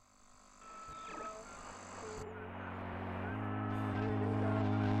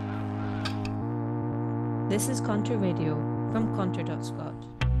This is Contra Radio from Contra.Scot.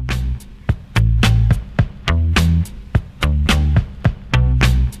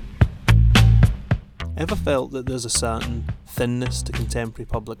 Ever felt that there's a certain thinness to contemporary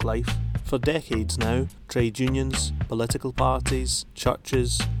public life? For decades now, trade unions, political parties,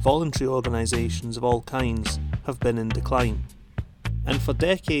 churches, voluntary organisations of all kinds have been in decline. And for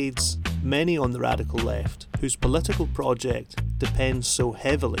decades, many on the radical left, whose political project depends so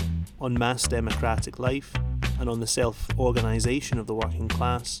heavily on mass democratic life and on the self-organisation of the working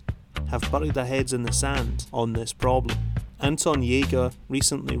class, have buried their heads in the sand on this problem. Anton Jäger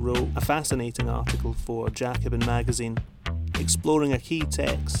recently wrote a fascinating article for Jacobin magazine, exploring a key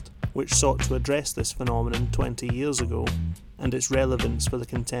text which sought to address this phenomenon 20 years ago and its relevance for the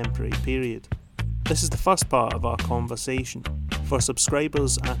contemporary period. This is the first part of our conversation. For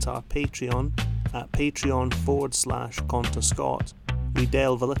subscribers at our Patreon, at patreon.com/ContraScot, we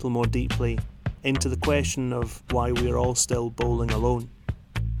delve a little more deeply into the question of why we are all still bowling alone.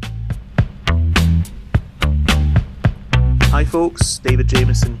 Hi folks, David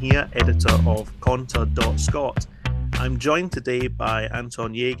Jameson here, editor of Contra.Scot. I'm joined today by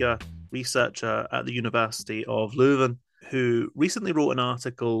Anton Jäger, researcher at the University of Leuven, who recently wrote an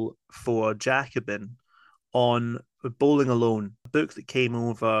article for Jacobin on Bowling Alone, a book that came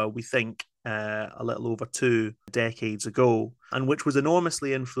over, we think, a little over 2 decades ago, and which was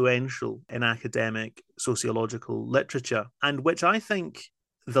enormously influential in academic sociological literature, and which I think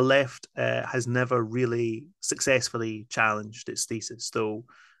the left has never really successfully challenged its thesis, though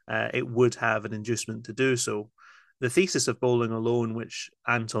it would have an inducement to do so. The thesis of Bowling Alone, which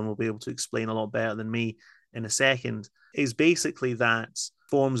Anton will be able to explain a lot better than me in a second, is basically that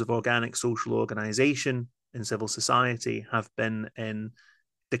forms of organic social organisation in civil society have been in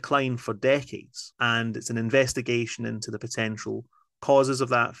decline for decades, and it's an investigation into the potential causes of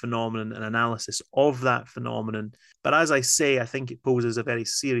that phenomenon and analysis of that phenomenon. But as I say, I think it poses a very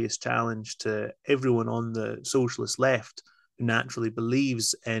serious challenge to everyone on the socialist left who naturally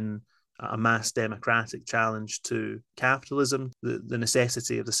believes in a mass democratic challenge to capitalism, the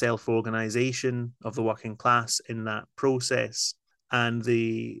necessity of the self-organisation of the working class in that process. And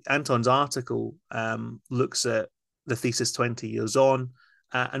Anton's article looks at the thesis 20 years on,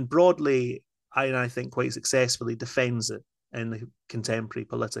 and broadly, I think quite successfully defends it in the contemporary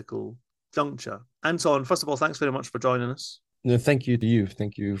political juncture. Anton, first of all, thanks very much for joining us. No, thank you to you.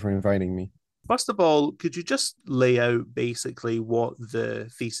 Thank you for inviting me. First of all, could you just lay out basically what the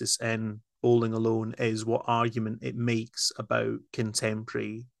thesis in Bowling Alone is, what argument it makes about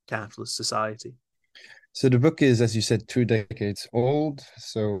contemporary capitalist society? So the book is, as you said, 2 decades old,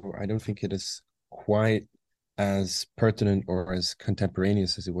 so I don't think it is quite as pertinent or as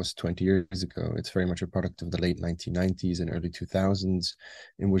contemporaneous as it was 20 years ago. It's very much a product of the late 1990s and early 2000s,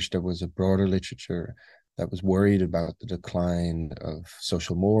 in which there was a broader literature that was worried about the decline of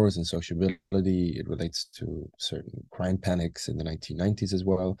social mores and sociability. It relates to certain crime panics in the 1990s as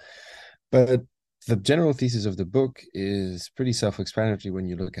well. But the general thesis of the book is pretty self-explanatory when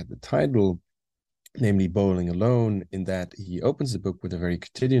you look at the title, namely Bowling Alone, in that he opens the book with a very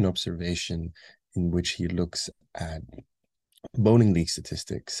quotidian observation in which he looks at bowling league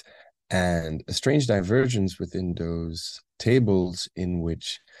statistics and a strange divergence within those tables in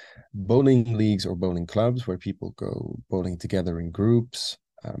which bowling leagues or bowling clubs, where people go bowling together in groups,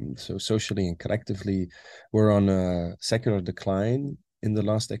 so socially and collectively, were on a secular decline in the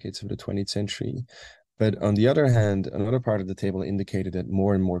last decades of the 20th century. But on the other hand, another part of the table indicated that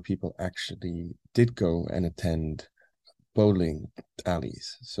more and more people actually did go and attend bowling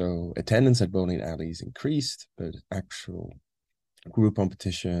alleys. So attendance at bowling alleys increased, but actual group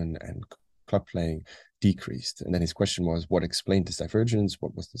competition and club playing decreased. And then his question was, what explained this divergence?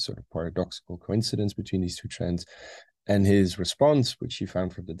 What was the sort of paradoxical coincidence between these two trends? And his response, which he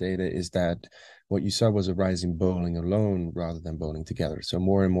found from the data, is that what you saw was a rise in bowling alone rather than bowling together. So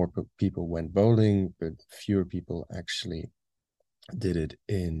more and more people went bowling, but fewer people actually did it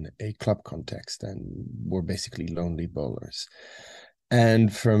in a club context and were basically lonely bowlers.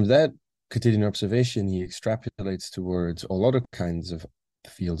 And from that quotidian observation, he extrapolates towards all other kinds of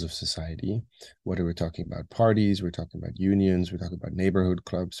fields of society, whether we're talking about parties, we're talking about unions, we're talking about neighborhood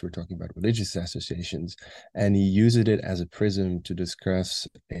clubs, we're talking about religious associations, and he uses it as a prism to discuss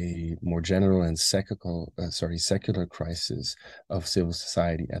a more general and secular crisis of civil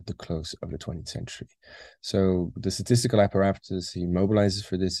society at the close of the 20th century. So the statistical apparatus he mobilizes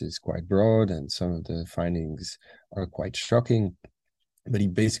for this is quite broad, and some of the findings are quite shocking. But he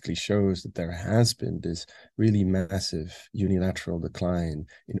basically shows that there has been this really massive unilateral decline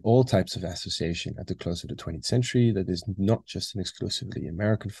in all types of association at the close of the 20th century. That is not just an exclusively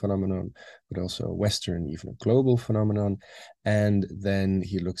American phenomenon, but also a Western, even a global phenomenon. And then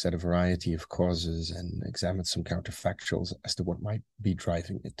he looks at a variety of causes and examines some counterfactuals as to what might be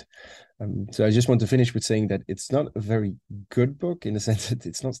driving it. So I just want to finish with saying that it's not a very good book in the sense that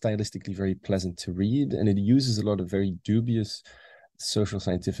it's not stylistically very pleasant to read, and it uses a lot of very dubious social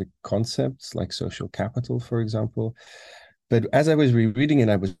scientific concepts like social capital, for example. But as I was rereading it,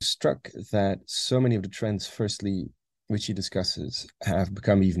 I was struck that so many of the trends, firstly, which he discusses, have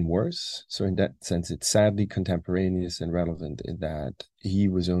become even worse. So in that sense, it's sadly contemporaneous and relevant in that he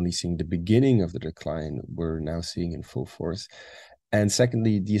was only seeing the beginning of the decline we're now seeing in full force. And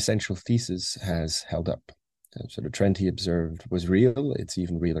secondly, the essential thesis has held up. So the trend he observed was real. It's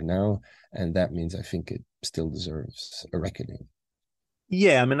even realer now. And that means I think it still deserves a reckoning.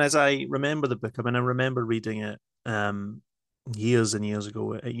 Yeah, I mean, as I remember the book, I mean, I remember reading it years and years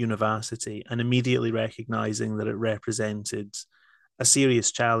ago at university and immediately recognizing that it represented a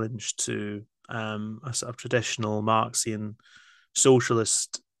serious challenge to a sort of traditional Marxian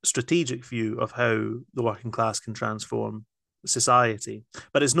socialist strategic view of how the working class can transform society.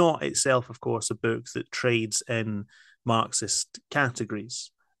 But it's not itself, of course, a book that trades in Marxist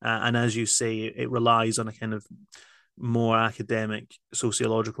categories. And as you say, it relies on a kind of more academic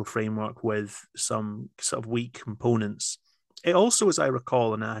sociological framework with some sort of weak components. It also, as I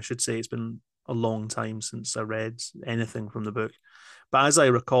recall, and I should say it's been a long time since I read anything from the book, but as I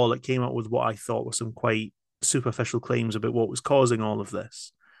recall, it came up with what I thought were some quite superficial claims about what was causing all of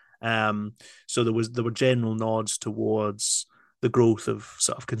this. So there were general nods towards the growth of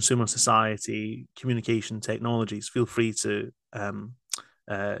sort of consumer society, communication technologies. Feel free to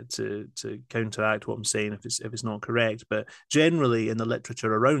counteract what I'm saying if it's not correct. But generally in the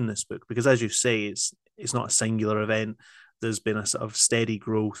literature around this book, because as you say, it's not a singular event. There's been a sort of steady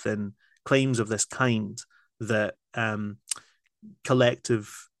growth in claims of this kind that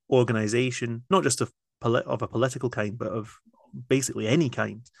collective organization, not just of a political kind, but of basically any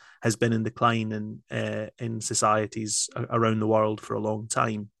kind, has been in decline in societies around the world for a long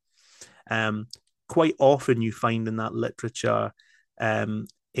time. Quite often you find in that literature,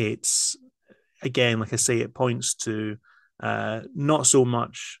 it's again, like I say, it points to not so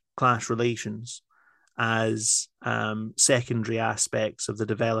much class relations as secondary aspects of the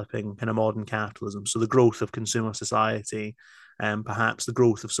developing kind of modern capitalism. So the growth of consumer society, perhaps the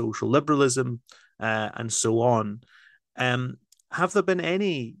growth of social liberalism, and so on. Have there been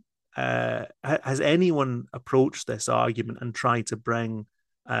any? Has anyone approached this argument and tried to bring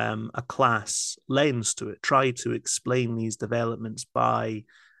a class lens to it, try to explain these developments by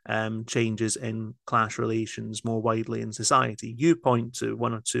changes in class relations more widely in society? You point to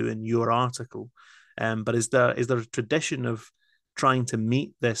one or two in your article, but is there a tradition of trying to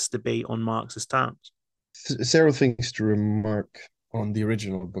meet this debate on Marxist terms? Several things to remark on the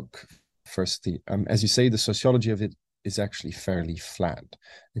original book. Firstly, as you say, the sociology of it is actually fairly flat.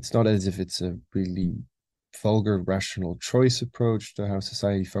 It's not as if it's a really vulgar rational choice approach to how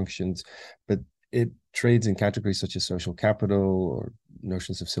society functions, but it trades in categories such as social capital or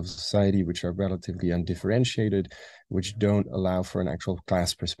notions of civil society, which are relatively undifferentiated, which don't allow for an actual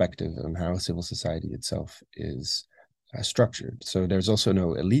class perspective on how civil society itself is structured. So there's also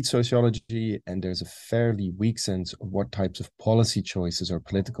no elite sociology, and there's a fairly weak sense of what types of policy choices or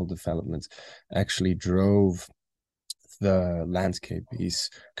political developments actually drove the landscape he's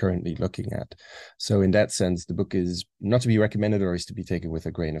currently looking at. So in that sense, the book is not to be recommended or is to be taken with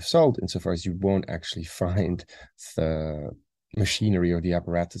a grain of salt, insofar as you won't actually find the machinery or the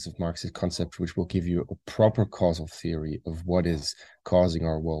apparatus of Marxist concept which will give you a proper causal theory of what is causing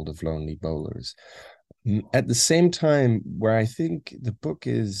our world of lonely bowlers. At the same time, where I think the book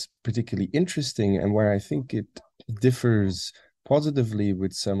is particularly interesting and where I think it differs positively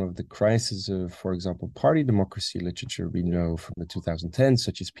with some of the crises of, for example, party democracy literature we know from the 2010s,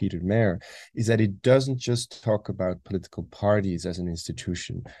 such as Peter Mayer, is that it doesn't just talk about political parties as an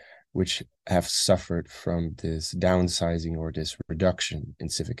institution, which have suffered from this downsizing or this reduction in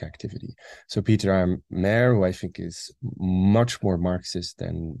civic activity. So Peter Mayer, who I think is much more Marxist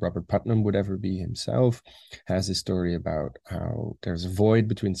than Robert Putnam would ever be himself, has a story about how there's a void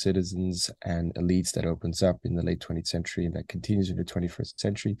between citizens and elites that opens up in the late 20th century and that continues in the 21st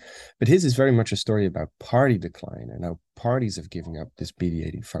century. But his is very much a story about party decline and how parties have given up this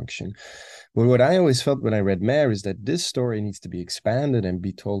mediating function. Well, what I always felt when I read Mayer is that this story needs to be expanded and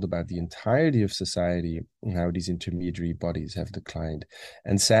be told about the entire entirety of society and how these intermediary bodies have declined.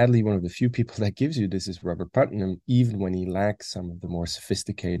 And sadly, one of the few people that gives you this is Robert Putnam, even when he lacks some of the more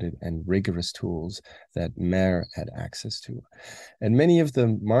sophisticated and rigorous tools that Mayer had access to. And many of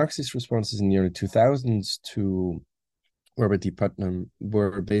the Marxist responses in the early 2000s to Robert D. Putnam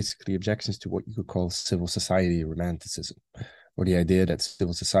were basically objections to what you could call civil society romanticism, or the idea that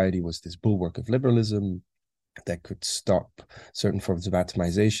civil society was this bulwark of liberalism that could stop certain forms of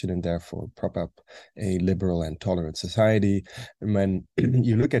atomization and therefore prop up a liberal and tolerant society. And when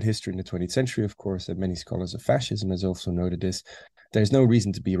you look at history in the 20th century, of course, and many scholars of fascism has also noted this, there's no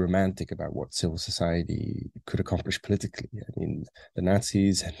reason to be romantic about what civil society could accomplish politically. I mean, the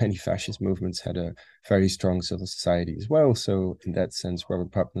Nazis and many fascist movements had a very strong civil society as well. So in that sense,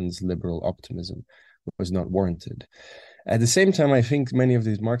 Robert Putnam's liberal optimism was not warranted. At the same time, I think many of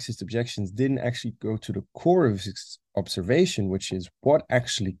these Marxist objections didn't actually go to the core of his observation, which is what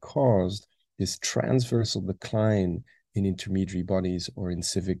actually caused this transversal decline in intermediary bodies or in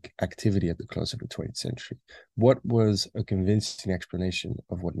civic activity at the close of the 20th century. What was a convincing explanation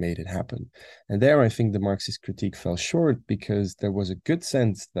of what made it happen? And there, I think the Marxist critique fell short because there was a good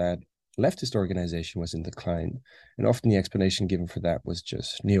sense that leftist organization was in decline. And often the explanation given for that was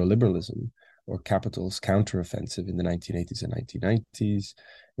just neoliberalism or capital's counteroffensive in the 1980s and 1990s.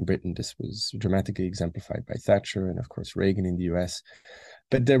 In Britain, this was dramatically exemplified by Thatcher and, of course, Reagan in the US.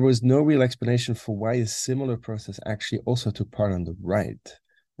 But there was no real explanation for why a similar process actually also took part on the right.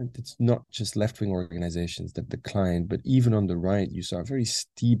 And it's not just left-wing organizations that declined, but even on the right, you saw a very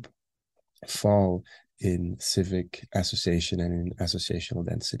steep fall in civic association and in associational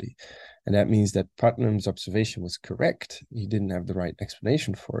density. And that means that Putnam's observation was correct. He didn't have the right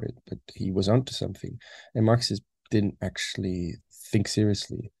explanation for it, but he was onto something. And Marxists didn't actually think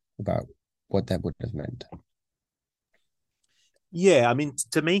seriously about what that would have meant. Yeah, I mean,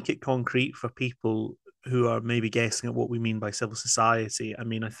 to make it concrete for people who are maybe guessing at what we mean by civil society, I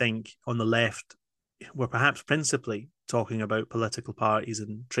mean, I think on the left, we're perhaps principally talking about political parties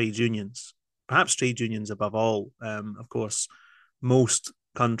and trade unions, perhaps trade unions above all. Of course, most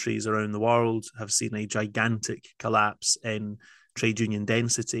countries around the world have seen a gigantic collapse in trade union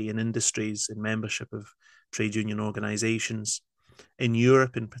density in industries, in membership of trade union organizations. In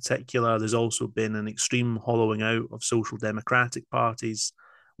Europe, in particular, there's also been an extreme hollowing out of social democratic parties,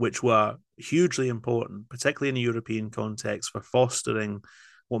 which were hugely important, particularly in a European context, for fostering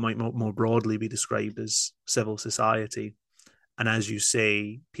what might more broadly be described as civil society. And as you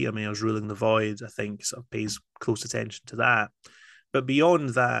say, Peter Mayer's Ruling the Void, I think, sort of pays close attention to that. But beyond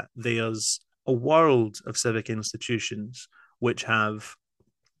that, there's a world of civic institutions which have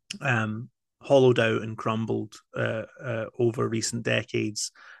hollowed out and crumbled over recent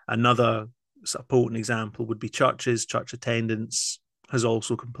decades. Another sort of potent example would be churches. Church attendance has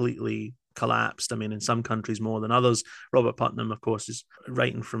also completely collapsed. I mean, in some countries more than others. Robert Putnam, of course, is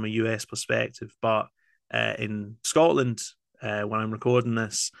writing from a US perspective, but in Scotland, when I'm recording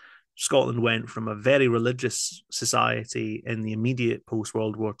this, Scotland went from a very religious society in the immediate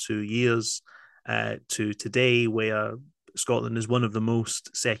post-World War II years to today, where Scotland is one of the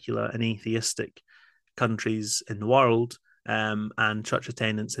most secular and atheistic countries in the world, and church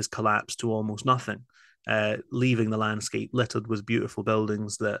attendance has collapsed to almost nothing, leaving the landscape littered with beautiful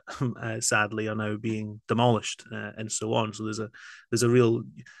buildings that sadly are now being demolished, and so on. So there's a real,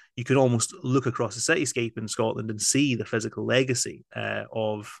 you could almost look across the cityscape in Scotland and see the physical legacy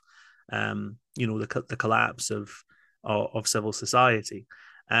of the collapse of civil society.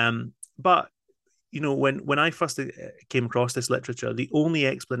 But when I first came across this literature, the only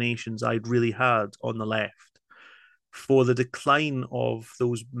explanations I'd really had on the left for the decline of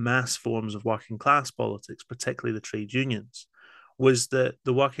those mass forms of working class politics, particularly the trade unions, was that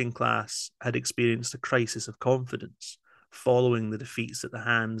the working class had experienced a crisis of confidence following the defeats at the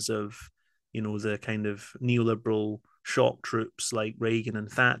hands of, the kind of neoliberal shock troops like Reagan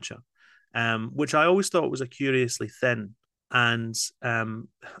and Thatcher, which I always thought was a curiously thin and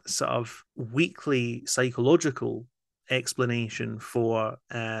sort of weakly psychological explanation for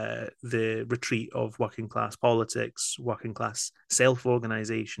the retreat of working class politics, working class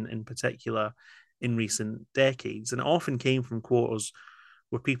self-organization in particular in recent decades. And it often came from quarters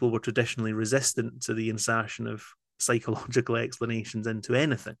where people were traditionally resistant to the insertion of psychological explanations into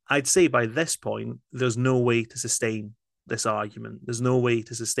anything. I'd say by this point, there's no way to sustain this argument. There's no way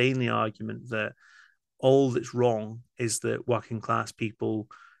to sustain the argument that all that's wrong is that working class people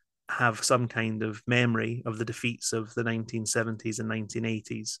have some kind of memory of the defeats of the 1970s and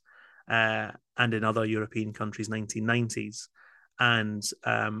 1980s, and in other European countries, 1990s, and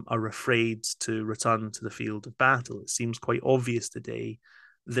are afraid to return to the field of battle. It seems quite obvious today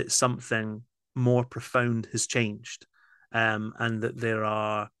that something more profound has changed, and that there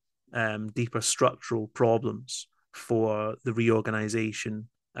are deeper structural problems for the reorganization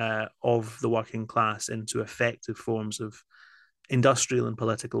of the working class into effective forms of industrial and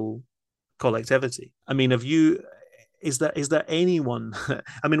political collectivity. I mean, have you? Is there anyone?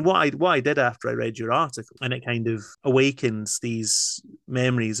 I mean, what I did after I read your article, and it kind of awakens these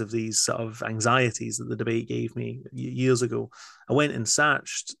memories of these sort of anxieties that the debate gave me years ago. I went and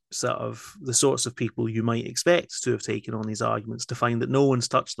searched sort of the sorts of people you might expect to have taken on these arguments, to find that no one's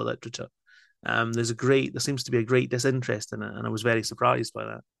touched the literature. There seems to be a great disinterest in it, and I was very surprised by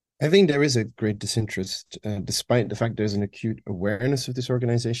that. I think there is a great disinterest, despite the fact there's an acute awareness of this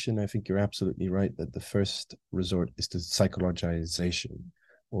organization. I think you're absolutely right that the first resort is to psychologization,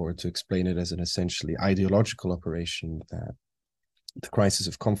 or to explain it as an essentially ideological operation, that the crisis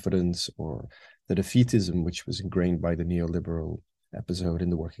of confidence or the defeatism which was ingrained by the neoliberal episode in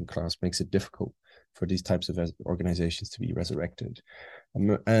the working class makes it difficult for these types of organizations to be resurrected.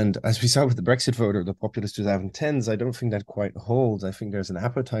 And as we saw with the Brexit vote or the populist 2010s, I don't think that quite holds. I think there's an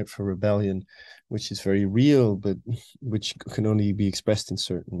appetite for rebellion, which is very real, but which can only be expressed in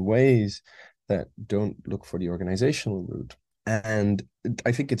certain ways that don't look for the organizational route. And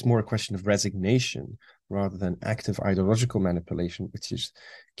I think it's more a question of resignation rather than active ideological manipulation, which is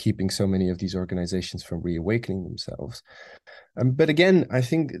keeping so many of these organizations from reawakening themselves. But again, I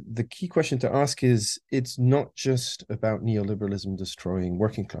think the key question to ask is, it's not just about neoliberalism destroying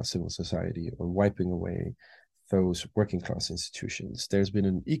working class civil society or wiping away those working class institutions. There's been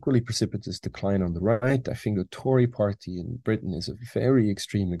an equally precipitous decline on the right. I think the Tory party in Britain is a very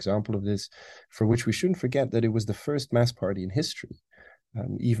extreme example of this, for which we shouldn't forget that it was the first mass party in history.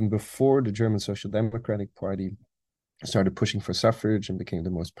 Even before the German Social Democratic Party started pushing for suffrage and became the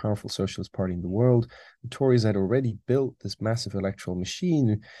most powerful socialist party in the world, the Tories had already built this massive electoral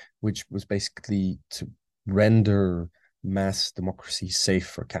machine, which was basically to render mass democracy safe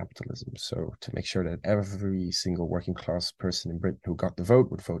for capitalism. So to make sure that every single working class person in Britain who got the vote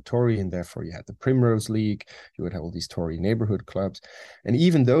would vote Tory, and therefore you had the Primrose League, you would have all these Tory neighborhood clubs. And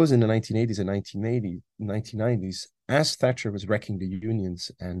even those in the 1980s and 1990s, as Thatcher was wrecking the unions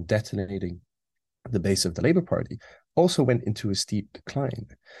and detonating the base of the Labour Party, also went into a steep decline.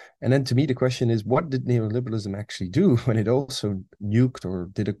 And then to me, the question is, what did neoliberalism actually do when it also nuked or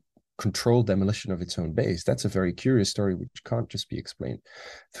did a controlled demolition of its own base? That's a very curious story, which can't just be explained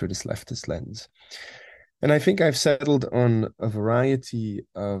through this leftist lens. And I think I've settled on a variety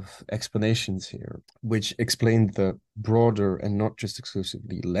of explanations here, which explain the broader and not just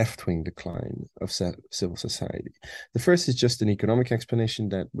exclusively left-wing decline of civil society. The first is just an economic explanation,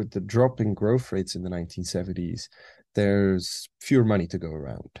 that with the drop in growth rates in the 1970s, there's fewer money to go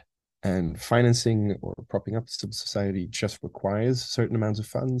around. And financing or propping up civil society just requires certain amounts of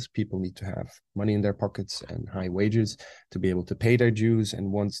funds. People need to have money in their pockets and high wages to be able to pay their dues.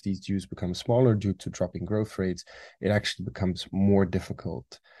 And once these dues become smaller due to dropping growth rates, it actually becomes more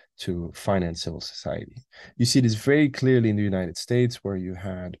difficult to finance civil society. You see this very clearly in the United States, where you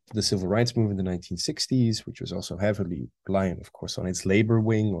had the civil rights movement in the 1960s, which was also heavily reliant, of course, on its labor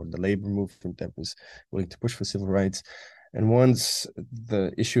wing, or the labor movement that was willing to push for civil rights. And once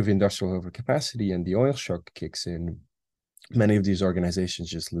the issue of industrial overcapacity and the oil shock kicks in, many of these organizations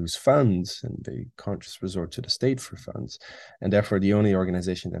just lose funds, and they can't just resort to the state for funds. And therefore, the only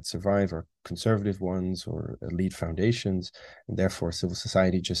organization that survive are conservative ones or elite foundations. And therefore, civil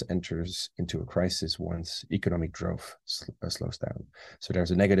society just enters into a crisis once economic growth slows down. So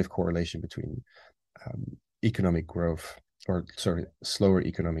there's a negative correlation between slower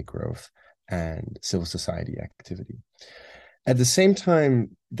economic growth and civil society activity. At the same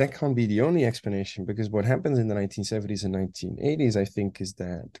time, that can't be the only explanation, because what happens in the 1970s and 1980s, I think, is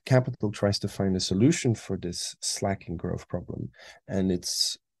that capital tries to find a solution for this slacking growth problem. And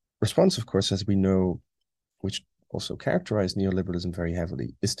its response, of course, as we know, which also characterized neoliberalism very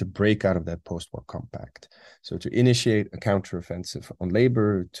heavily, is to break out of that post-war compact. So to initiate a counteroffensive on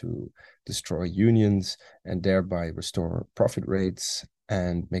labor, to destroy unions, and thereby restore profit rates,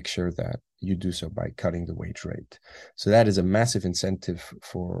 and make sure that you do so by cutting the wage rate. So that is a massive incentive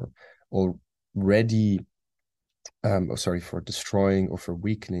for destroying or for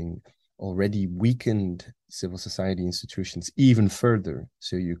weakening already weakened civil society institutions even further,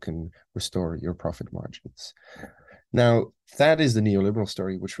 so you can restore your profit margins. Now, that is the neoliberal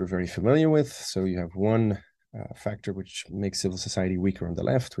story, which we're very familiar with. So you have one factor which makes civil society weaker on the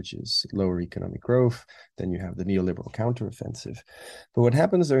left, which is lower economic growth. Then you have the neoliberal counteroffensive. But what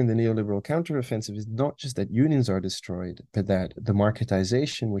happens during the neoliberal counteroffensive is not just that unions are destroyed, but that the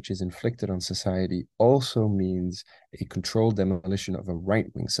marketization which is inflicted on society also means a controlled demolition of a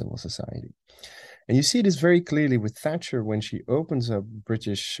right-wing civil society. And you see this very clearly with Thatcher when she opens up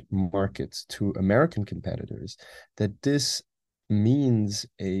British markets to American competitors, that this means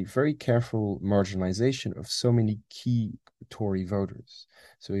a very careful marginalization of so many key Tory voters.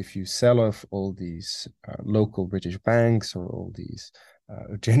 So if you sell off all these local British banks or all these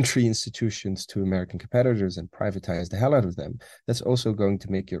gentry institutions to American competitors and privatize the hell out of them, that's also going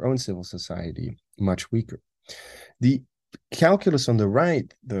to make your own civil society much weaker. The calculus on the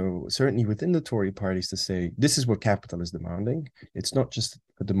right, though, certainly within the Tory parties, to say this is what capital is demanding. It's not just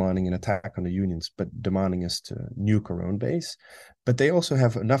demanding an attack on the unions, but demanding us to nuke our own base. But they also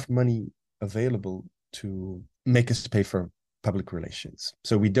have enough money available to make us pay for public relations.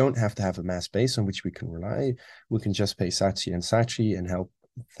 So we don't have to have a mass base on which we can rely. We can just pay Saatchi and Saatchi and help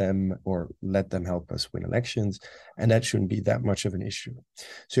them or let them help us win elections, and that shouldn't be that much of an issue.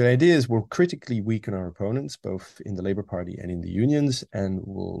 So the idea is we'll critically weaken our opponents, both in the Labour Party and in the unions, and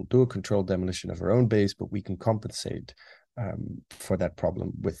we'll do a controlled demolition of our own base, but we can compensate for that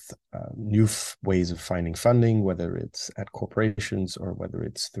problem with new ways of finding funding, whether it's at corporations or whether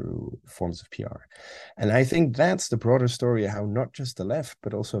it's through forms of PR. And I think that's the broader story of how not just the left,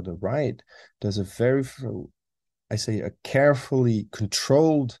 but also the right does a very, I say, a carefully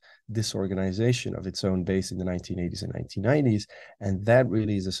controlled disorganization of its own base in the 1980s and 1990s. And that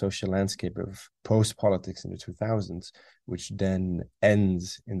really is a social landscape of post-politics in the 2000s, which then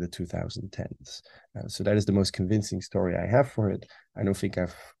ends in the 2010s. So that is the most convincing story I have for it. I don't think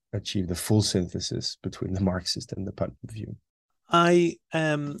I've achieved a full synthesis between the Marxist and the Putnam view. I've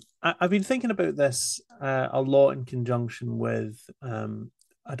been thinking about this a lot in conjunction with,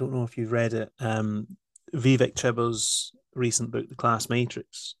 I don't know if you've read it, Vivek Chibber's recent book, The Class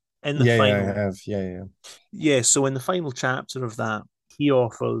Matrix. In the final, I have. Yeah, so in the final chapter of that, he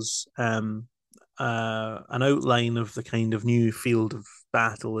offers an outline of the kind of new field of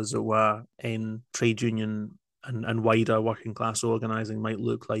battle, as it were, in trade union and wider working class organizing might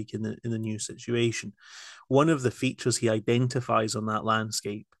look like in the new situation. One of the features he identifies on that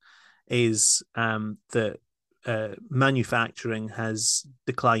landscape is that manufacturing has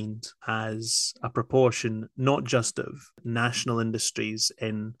declined as a proportion, not just of national industries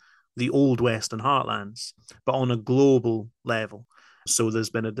in the old Western heartlands, but on a global level. So there's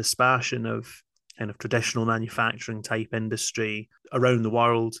been a dispersion of kind of traditional manufacturing type industry around the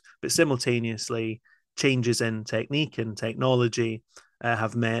world, but simultaneously changes in technique and technology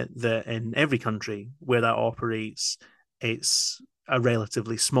have meant that in every country where that operates, it's a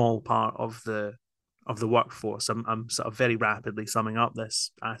relatively small part of the workforce. I'm sort of very rapidly summing up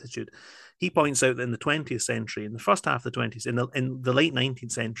this attitude. He points out that in the 20th century, in the first half of the 20th, in the late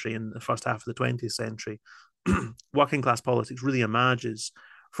 19th century and the first half of the 20th century, working class politics really emerges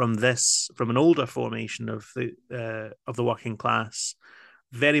from an older formation of the working class,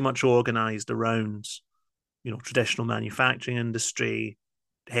 very much organized around, traditional manufacturing industry,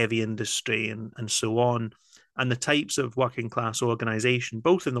 heavy industry, and so on. And the types of working class organization,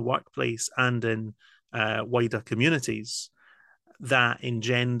 both in the workplace and in wider communities, that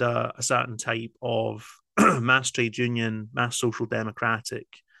engender a certain type of mass trade union, mass social democratic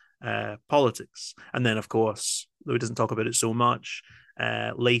politics. And then, of course, though he doesn't talk about it so much,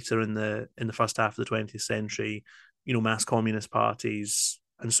 later in the first half of the 20th century, mass communist parties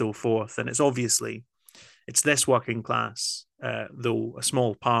and so forth. And it's this working class, though a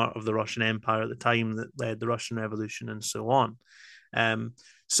small part of the Russian Empire at the time, that led the Russian Revolution and so on.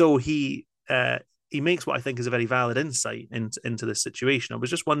 So he makes what I think is a very valid insight into this situation. I was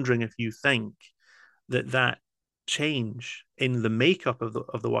just wondering if you think that change in the makeup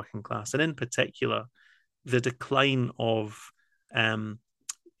of the working class, and in particular the decline of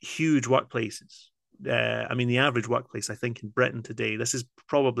huge workplaces. The average workplace, I think, in Britain today, this is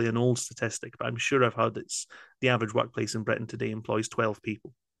probably an old statistic, but I'm sure I've heard it's the average workplace in Britain today employs 12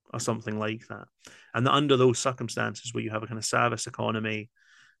 people or something like that. And that under those circumstances where you have a kind of service economy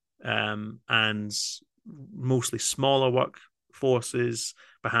and mostly smaller workforces,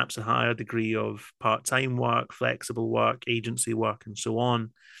 perhaps a higher degree of part-time work, flexible work, agency work, and so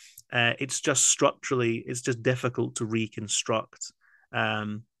on, it's just difficult to reconstruct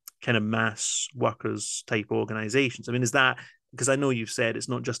kind of mass workers type organizations. I mean, is that, because I know you've said it's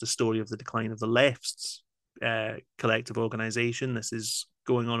not just a story of the decline of the left's collective organization, this is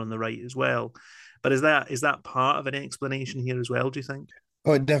going on the right as well, but is that part of an explanation here as well, do you think?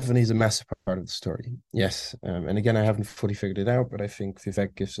 Oh, it definitely is a massive part of the story. Yes. And again, I haven't fully figured it out, but I think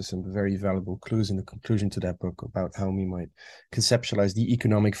Vivek gives us some very valuable clues in the conclusion to that book about how we might conceptualize the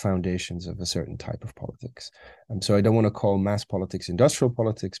economic foundations of a certain type of politics. So I don't want to call mass politics industrial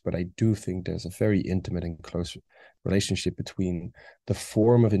politics, but I do think there's a very intimate and close relationship between the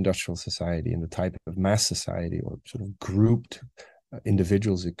form of industrial society and the type of mass society or sort of grouped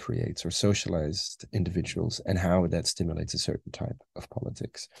individuals it creates or socialized individuals and how that stimulates a certain type of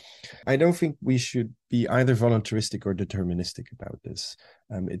politics. I don't think we should be either voluntaristic or deterministic about this.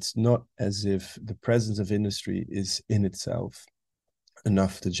 It's not as if the presence of industry is in itself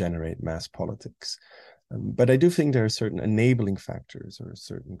enough to generate mass politics. But I do think there are certain enabling factors or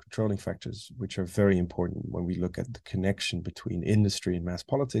certain controlling factors which are very important when we look at the connection between industry and mass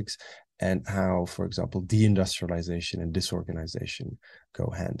politics and how, for example, deindustrialization and disorganization go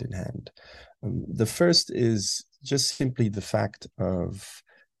hand in hand. The first is just simply the fact of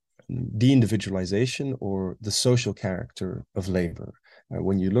de-individualization or the social character of labor.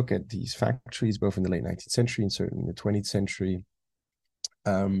 When you look at these factories, both in the late 19th century and certainly in the 20th century,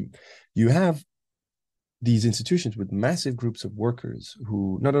 you have these institutions with massive groups of workers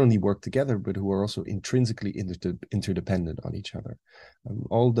who not only work together, but who are also intrinsically interdependent on each other.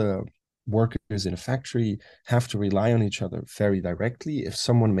 All the workers in a factory have to rely on each other very directly. If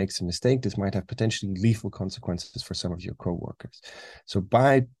someone makes a mistake, this might have potentially lethal consequences for some of your co-workers. So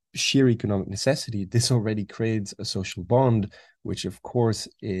by sheer economic necessity, this already creates a social bond, which of course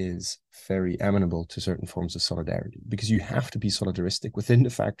is very amenable to certain forms of solidarity, because you have to be solidaristic within the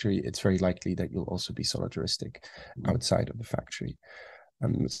factory. It's very likely that you'll also be solidaristic outside of the factory.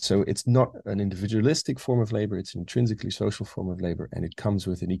 So it's not an individualistic form of labor, it's an intrinsically social form of labor, and it comes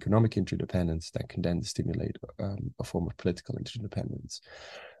with an economic interdependence that can then stimulate a form of political interdependence.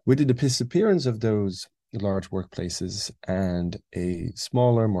 With the disappearance of those large workplaces and a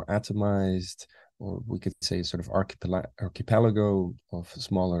smaller, more atomized, or we could say sort of archipelago of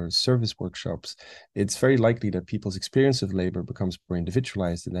smaller service workshops, it's very likely that people's experience of labor becomes more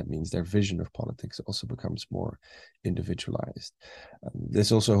individualized, and that means their vision of politics also becomes more individualized.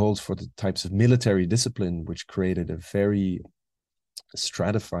 This also holds for the types of military discipline, which created a very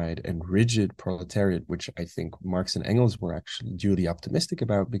stratified and rigid proletariat, which I think Marx and Engels were actually duly optimistic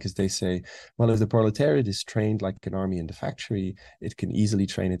about, because they say, well, if the proletariat is trained like an army in the factory, it can easily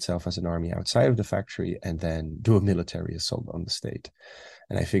train itself as an army outside of the factory and then do a military assault on the state.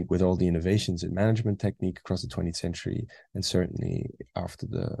 And I think with all the innovations in management technique across the 20th century, and certainly after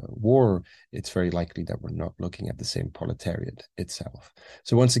the war, it's very likely that we're not looking at the same proletariat itself.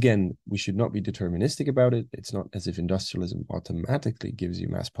 So once again, we should not be deterministic about it. It's not as if industrialism automatically gives you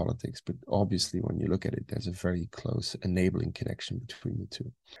mass politics, but obviously when you look at it, there's a very close enabling connection between the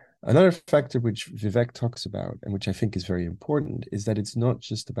two. Another factor which Vivek talks about, and which I think is very important, is that it's not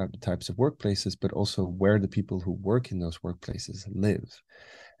just about the types of workplaces, but also where the people who work in those workplaces live.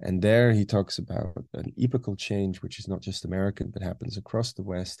 And there he talks about an epochal change, which is not just American, but happens across the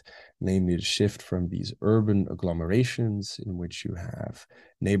West, namely the shift from these urban agglomerations in which you have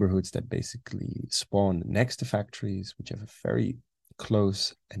neighborhoods that basically spawn next to factories, which have a very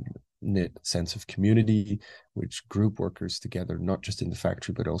close and knit sense of community, which group workers together, not just in the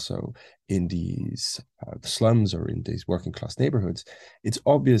factory, but also in these slums or in these working class neighborhoods. It's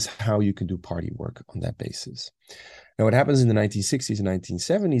obvious how you can do party work on that basis. Now, what happens in the 1960s and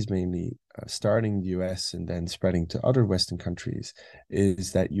 1970s, mainly starting in the US and then spreading to other Western countries,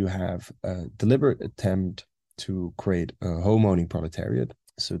 is that you have a deliberate attempt to create a home-owning proletariat.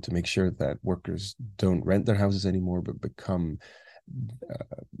 So to make sure that workers don't rent their houses anymore, but become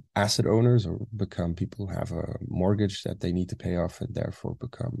asset owners or become people who have a mortgage that they need to pay off and therefore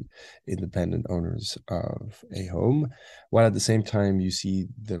become independent owners of a home, while at the same time you see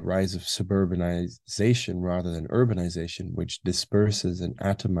the rise of suburbanization rather than urbanization, which disperses and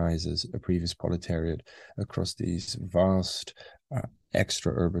atomizes a previous proletariat across these vast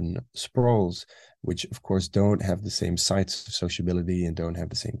extra urban sprawls, which of course don't have the same sites of sociability and don't have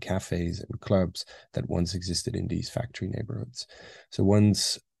the same cafes and clubs that once existed in these factory neighborhoods. So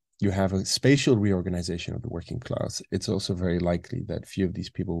once you have a spatial reorganization of the working class, it's also very likely that few of these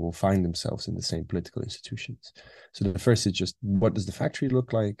people will find themselves in the same political institutions. So the first is just, what does the factory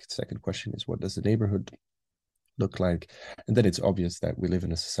look like? The second question is, what does the neighborhood look like? And then it's obvious that we live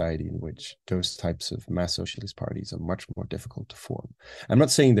in a society in which those types of mass socialist parties are much more difficult to form. I'm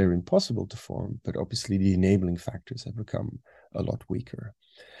not saying they're impossible to form, but obviously the enabling factors have become a lot weaker.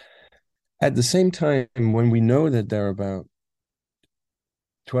 At the same time, when we know that there are about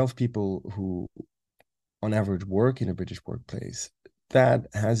 12 people who on average work in a British workplace, that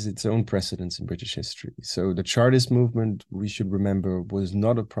has its own precedence in British history. So the Chartist movement, we should remember, was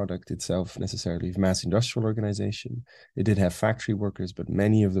not a product itself necessarily of mass industrial organization. It did have factory workers, but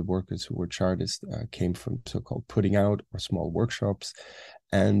many of the workers who were Chartist came from so-called putting out or small workshops.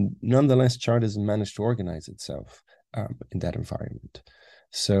 And nonetheless, Chartism managed to organize itself in that environment.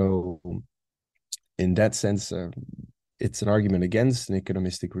 So in that sense, it's an argument against an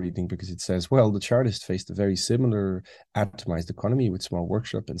economistic reading because it says, well, the Chartists faced a very similar atomized economy with small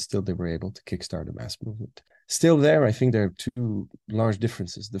workshop, and still they were able to kickstart a mass movement. Still there, I think there are two large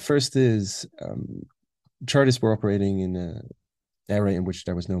differences. The first is Chartists were operating in an era in which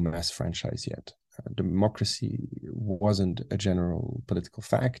there was no mass franchise yet. Democracy wasn't a general political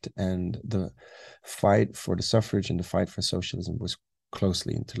fact, and the fight for the suffrage and the fight for socialism was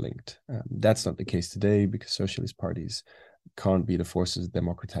closely interlinked. That's not the case today because socialist parties can't be the forces of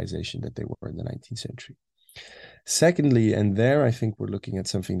democratization that they were in the 19th century. Secondly, and there I think we're looking at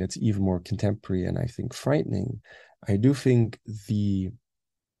something that's even more contemporary and I think frightening, I do think the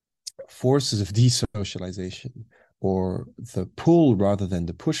forces of desocialization or the pull rather than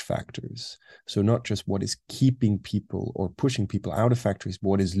the push factors. So not just what is keeping people or pushing people out of factories, but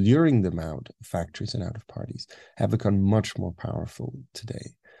what is luring them out of factories and out of parties have become much more powerful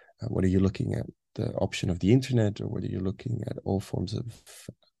today. Whether you're looking at the option of the internet or whether you're looking at all forms of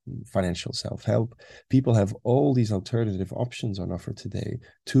financial self-help, people have all these alternative options on offer today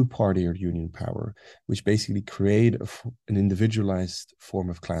to party or union power, which basically create an individualized form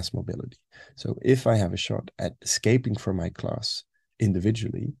of class mobility. So if I have a shot at escaping from my class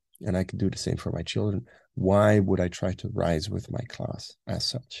individually, and I can do the same for my children, why would I try to rise with my class as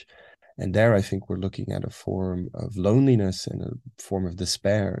such? And there, I think we're looking at a form of loneliness and a form of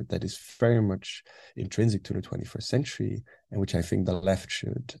despair that is very much intrinsic to the 21st century, and which I think the left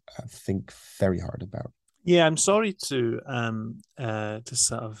should think very hard about. Yeah, I'm sorry to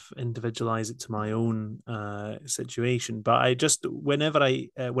sort of individualize it to my own situation, but I just whenever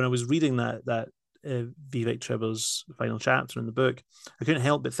when I was reading that Vivek Tribber's final chapter in the book, I couldn't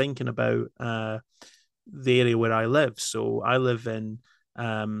help but thinking about the area where I live. So I live in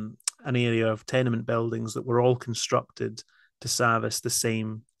an area of tenement buildings that were all constructed to service the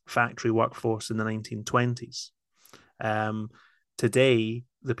same factory workforce in the 1920s. Today,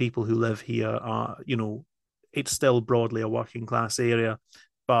 the people who live here are, it's still broadly a working class area,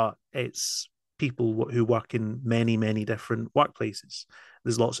 but it's people who work in many, many different workplaces.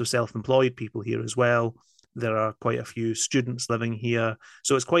 There's lots of self-employed people here as well. There are quite a few students living here.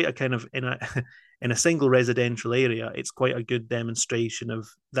 So it's quite a kind of, in a single residential area, it's quite a good demonstration of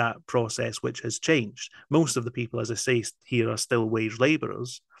that process which has changed. Most of the people, as I say, here are still wage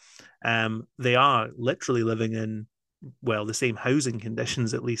laborers. They are literally living in, well, the same housing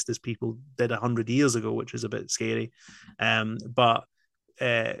conditions, at least, as people did 100 years ago, which is a bit scary. But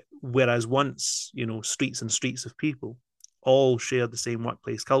whereas once, streets and streets of people all shared the same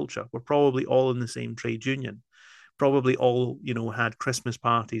workplace culture, were probably all in the same trade union, probably all, had Christmas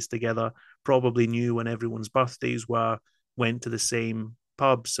parties together, probably knew when everyone's birthdays were, went to the same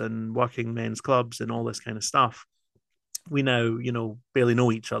pubs and working men's clubs and all this kind of stuff. We now, barely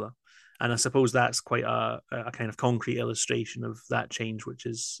know each other. And I suppose that's quite a kind of concrete illustration of that change which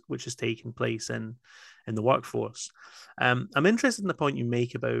is taking place in the workforce. I'm interested in the point you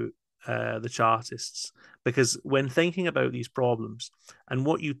make about the Chartists, because when thinking about these problems and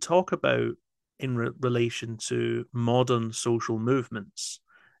what you talk about in relation to modern social movements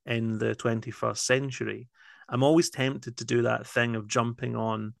in the 21st century, I'm always tempted to do that thing of jumping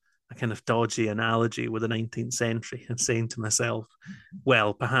on a kind of dodgy analogy with the 19th century and saying to myself,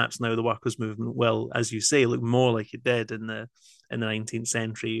 well, perhaps now the workers' movement will, as you say, look more like it did in the 19th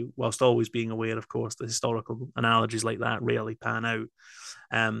century, whilst always being aware, of course, the historical analogies like that rarely pan out.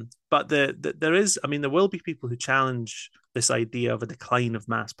 But there is, there will be people who challenge this idea of a decline of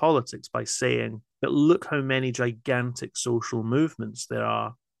mass politics by saying that look how many gigantic social movements there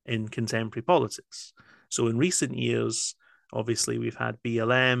are in contemporary politics. So in recent years, obviously, we've had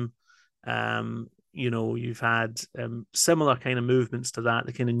BLM. You've had similar kind of movements to that,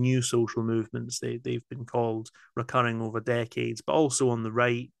 the kind of new social movements. They've been called recurring over decades, but also on the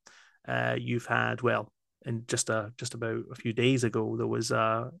right, you've had, well, and just about a few days ago, there was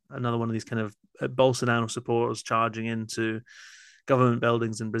another one of these kind of Bolsonaro supporters charging into government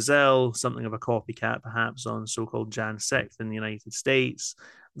buildings in Brazil, something of a copycat perhaps on so-called Jan 6th in the United States.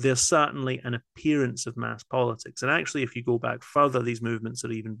 There's certainly an appearance of mass politics. And actually, if you go back further, these movements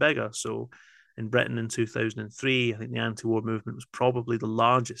are even bigger. So in Britain in 2003, I think the anti-war movement was probably the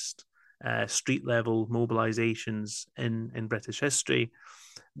largest street level mobilizations in British history.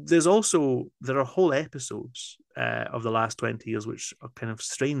 There are whole episodes of the last 20 years which are kind of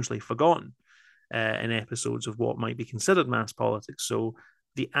strangely forgotten in episodes of what might be considered mass politics. So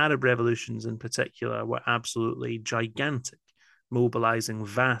the Arab revolutions in particular were absolutely gigantic, mobilizing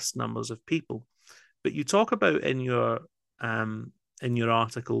vast numbers of people. But you talk about in your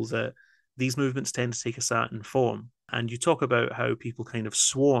article that these movements tend to take a certain form, and you talk about how people kind of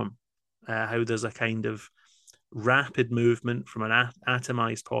swarm, how there's a kind of rapid movement from an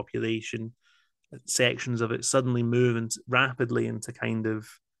atomized population, sections of it suddenly move rapidly into kind of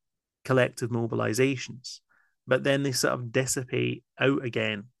collective mobilizations, but then they sort of dissipate out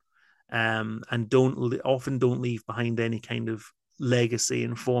again, and often don't leave behind any kind of legacy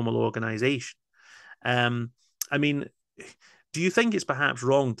and formal organization. I mean, do you think it's perhaps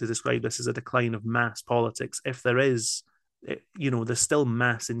wrong to describe this as a decline of mass politics if there is, there's still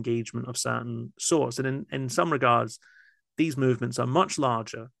mass engagement of certain sorts? And in some regards, these movements are much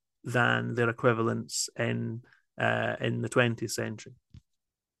larger than their equivalents in the 20th century.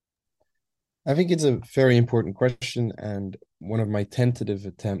 I think it's a very important question, and one of my tentative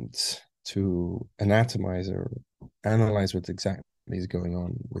attempts to anatomize or analyze what exactly is going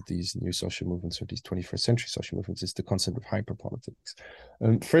on with these new social movements or these 21st century social movements is the concept of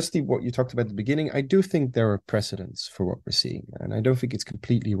hyperpolitics. Firstly, what you talked about at the beginning, I do think there are precedents for what we're seeing, and I don't think it's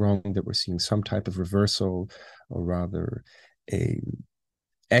completely wrong that we're seeing some type of reversal, or rather a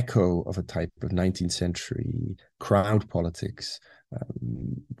echo of a type of 19th century crowd politics,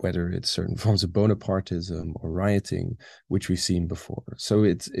 whether it's certain forms of Bonapartism or rioting, which we've seen before. So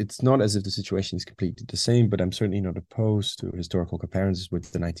it's not as if the situation is completely the same, but I'm certainly not opposed to historical comparisons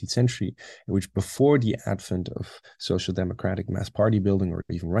with the 19th century, in which before the advent of social democratic mass party building or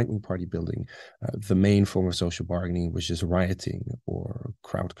even right-wing party building, the main form of social bargaining was just rioting or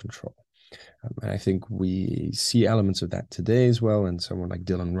crowd control. And I think we see elements of that today as well. And someone like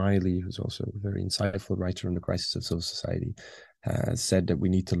Dylan Riley, who's also a very insightful writer on the crisis of civil society, has said that we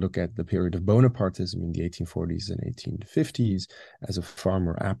need to look at the period of Bonapartism in the 1840s and 1850s as a far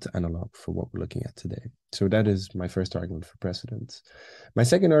more apt analog for what we're looking at today. So that is my first argument for precedents. My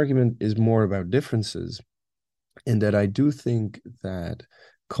second argument is more about differences, in that I do think that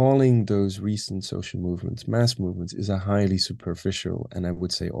calling those recent social movements mass movements is a highly superficial, and I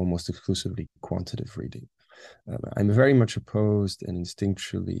would say almost exclusively quantitative reading. I'm very much opposed and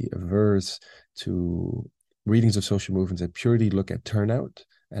instinctually averse to readings of social movements that purely look at turnout,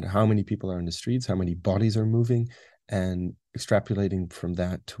 at how many people are in the streets, how many bodies are moving, and extrapolating from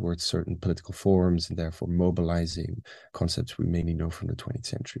that towards certain political forms, and therefore mobilizing concepts we mainly know from the 20th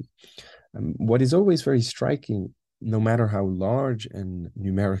century. What is always very striking, no matter how large and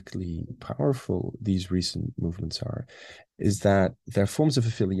numerically powerful these recent movements are, is that their forms of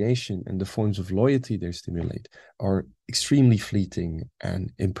affiliation and the forms of loyalty they stimulate are extremely fleeting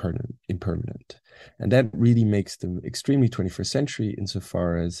and impermanent. And that really makes them extremely 21st century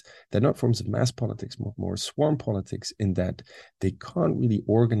insofar as they're not forms of mass politics, more swarm politics, in that they can't really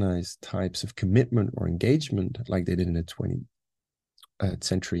organize types of commitment or engagement like they did in the 20th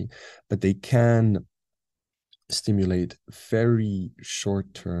century, but they can stimulate very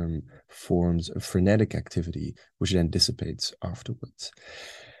short-term forms of frenetic activity, which then dissipates afterwards.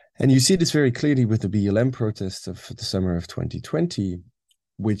 And you see this very clearly with the BLM protests of the summer of 2020,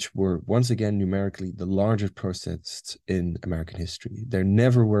 which were once again numerically the largest protests in American history. There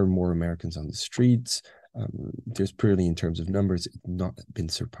never were more Americans on the streets. Just purely in terms of numbers, it's not been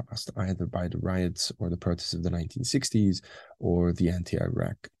surpassed either by the riots or the protests of the 1960s or the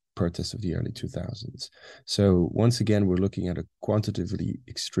anti-Iraq protests of the early 2000s. So once again, we're looking at a quantitatively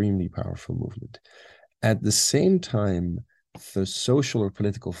extremely powerful movement. At the same time, the social or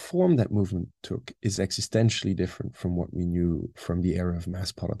political form that movement took is existentially different from what we knew from the era of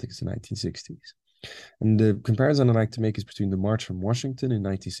mass politics in the 1960s. And the comparison I like to make is between the March from Washington in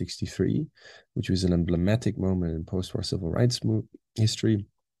 1963, which was an emblematic moment in post-war civil rights history,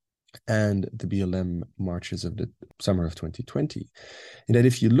 and the BLM marches of the summer of 2020. And that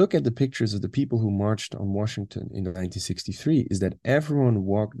if you look at the pictures of the people who marched on Washington in 1963, is that everyone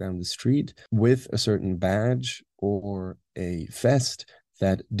walked down the street with a certain badge or a vest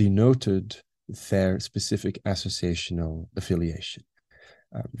that denoted their specific associational affiliation.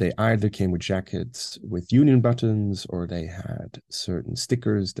 They either came with jackets with union buttons, or they had certain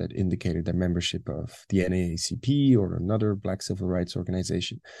stickers that indicated their membership of the NAACP or another Black civil rights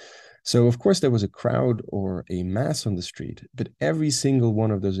organization. So, of course, there was a crowd or a mass on the street, but every single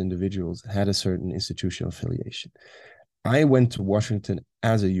one of those individuals had a certain institutional affiliation. I went to Washington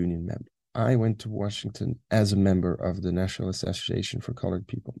as a union member. I went to Washington as a member of the National Association for Colored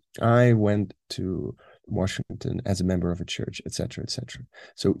People. I went to Washington as a member of a church, etc., etc.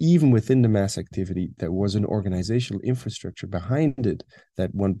 So even within the mass activity, there was an organizational infrastructure behind it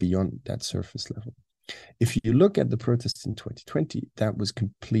that went beyond that surface level. If you look at the protests in 2020, that was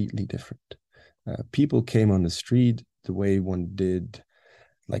completely different. People came on the street the way one did,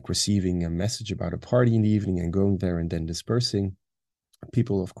 like receiving a message about a party in the evening and going there and then dispersing.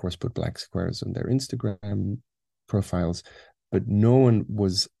 People, of course, put black squares on their Instagram profiles, but no one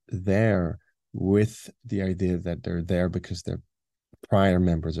was there with the idea that they're there because they're prior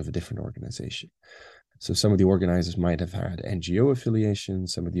members of a different organization. So some of the organizers might have had NGO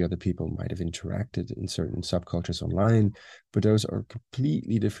affiliations, some of the other people might have interacted in certain subcultures online, but those are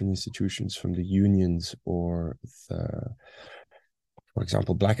completely different institutions from the unions or the, for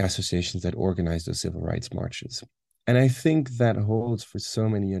example, black associations that organize those civil rights marches. And I think that holds for so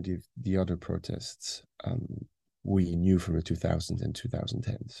many of the other protests we knew from the 2000s and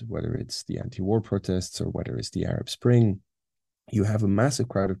 2010s, whether it's the anti-war protests or whether it's the Arab Spring. You have a massive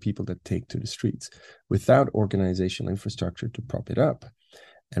crowd of people that take to the streets without organizational infrastructure to prop it up.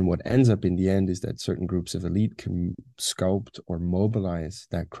 And what ends up in the end is that certain groups of elite can sculpt or mobilize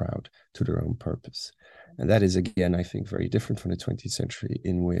that crowd to their own purpose. And that is, again, I think, very different from the 20th century,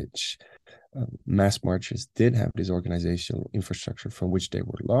 in which mass marches did have this organizational infrastructure from which they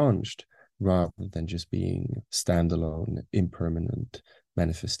were launched, rather than just being standalone, impermanent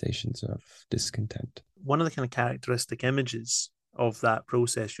manifestations of discontent. One of the kind of characteristic images of that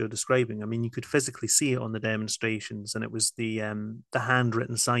process you're describing, I mean, you could physically see it on the demonstrations, and it was the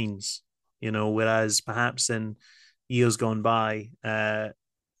handwritten signs, whereas perhaps in years gone by,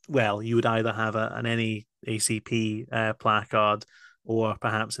 you would either have an NAACP placard, or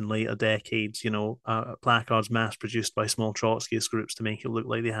perhaps in later decades, placards mass produced by small Trotskyist groups to make it look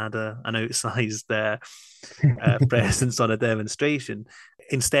like they had an outsized presence on a demonstration.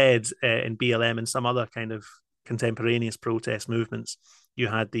 Instead, in BLM and some other kind of contemporaneous protest movements, you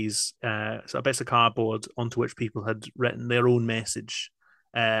had these sort of bits of cardboard onto which people had written their own message,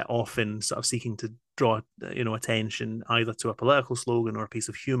 often sort of seeking to draw attention either to a political slogan or a piece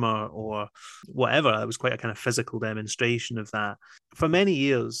of humor or whatever. It was quite a kind of physical demonstration of that. For many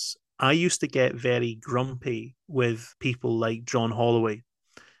years, I used to get very grumpy with people like John Holloway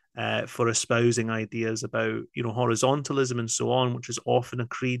for espousing ideas about horizontalism and so on, which is often a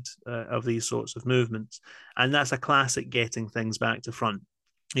creed of these sorts of movements. And that's a classic getting things back to front.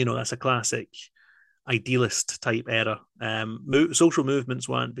 That's a classic idealist type error. Social movements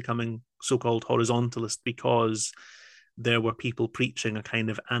weren't becoming so-called horizontalist because there were people preaching a kind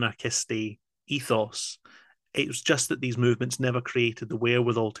of anarchisty ethos. It was just that these movements never created the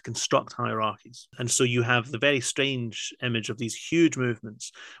wherewithal to construct hierarchies. And so you have the very strange image of these huge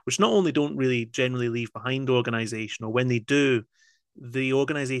movements, which not only don't really generally leave behind organization, or when they do, the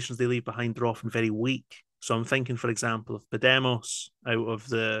organizations they leave behind are often very weak. So I'm thinking, for example, of Podemos out of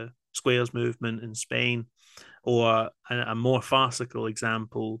the Squares movement in Spain, or a more farcical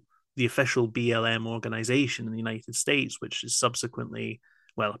example, the official BLM organization in the United States, which is subsequently,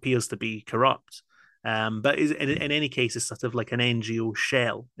 appears to be corrupt. But in any case, it's sort of like an NGO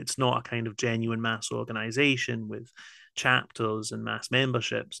shell. It's not a kind of genuine mass organization with chapters and mass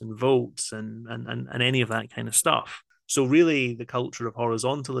memberships and votes and any of that kind of stuff. So really, the culture of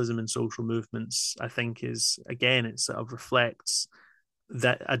horizontalism in social movements, I think, is, again, it sort of reflects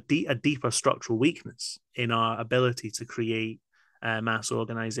that a deeper structural weakness in our ability to create mass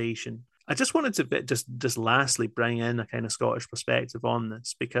organization. I just wanted to just lastly bring in a kind of Scottish perspective on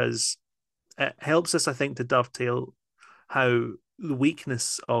this, because it helps us, I think, to dovetail how the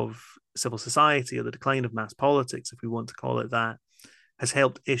weakness of civil society, or the decline of mass politics, if we want to call it that, has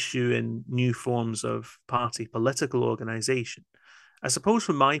helped issue in new forms of party political organization. I suppose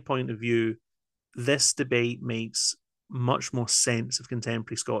from my point of view, this debate makes much more sense of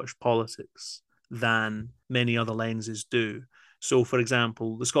contemporary Scottish politics than many other lenses do. So, for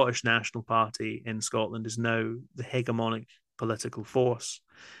example, the Scottish National Party in Scotland is now the hegemonic political force.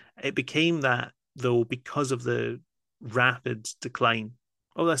 It became that, though, because of the rapid decline,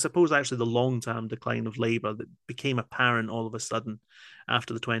 I suppose actually the long-term decline of Labour that became apparent all of a sudden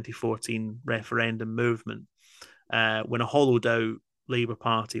after the 2014 referendum movement, when a hollowed-out Labour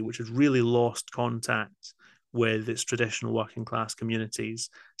Party, which had really lost contact with its traditional working class communities,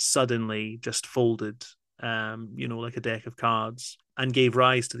 suddenly just folded, like a deck of cards, and gave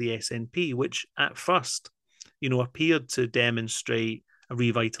rise to the SNP, which at first, appeared to demonstrate a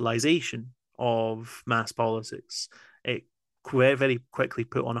revitalization of mass politics. It very quickly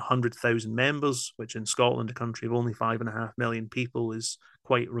put on 100,000 members, which in Scotland, a country of only 5.5 million people, is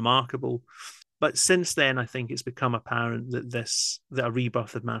quite remarkable. But since then, I think it's become apparent that a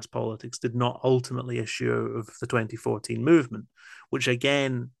rebirth of mass politics did not ultimately issue of the 2014 movement, which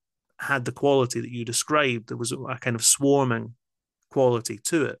again had the quality that you described. There was a kind of swarming quality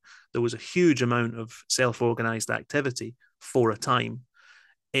to it. There was a huge amount of self-organized activity for a time.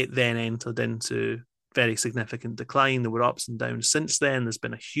 It then entered into very significant decline. There were ups and downs since then. There's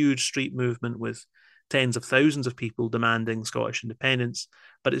been a huge street movement with tens of thousands of people demanding Scottish independence,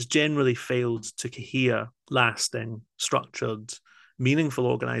 but it's generally failed to cohere lasting, structured, meaningful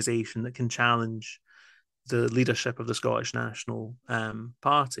organisation that can challenge the leadership of the Scottish National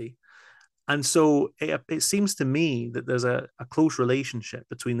Party. And so it seems to me that there's a close relationship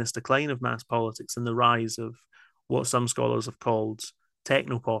between this decline of mass politics and the rise of what some scholars have called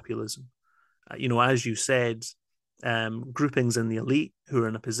techno-populism. As you said, groupings in the elite who are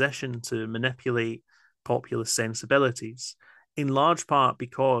in a position to manipulate populist sensibilities, in large part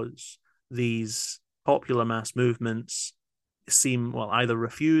because these popular mass movements seem, either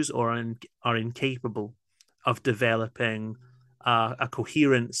refuse or are incapable of developing a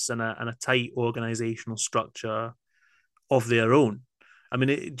coherence and a tight organizational structure of their own. I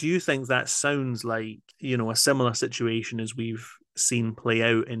mean, do you think that sounds like, a similar situation as we've seen play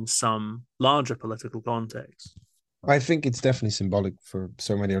out in some larger political contexts? I think it's definitely symbolic for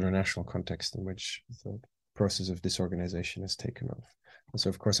so many other national contexts in which the process of disorganization has taken off. And so,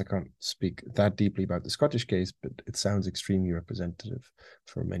 of course, I can't speak that deeply about the Scottish case, but it sounds extremely representative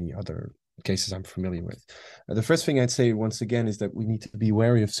for many other cases I'm familiar with. The first thing I'd say, once again, is that we need to be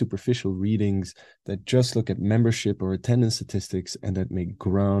wary of superficial readings that just look at membership or attendance statistics and that make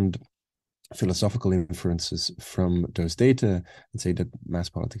grand philosophical inferences from those data and say that mass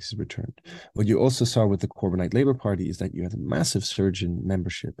politics is returned. What you also saw with the Corbynite Labour Party is that you had a massive surge in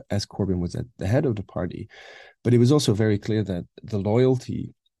membership as Corbyn was at the head of the party, but it was also very clear that the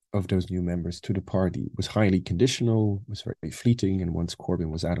loyalty of those new members to the party was highly conditional, was very fleeting, and once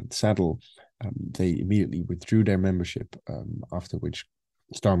Corbyn was out of the saddle, they immediately withdrew their membership, after which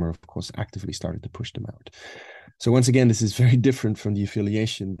Starmer, of course, actively started to push them out. So once again, this is very different from the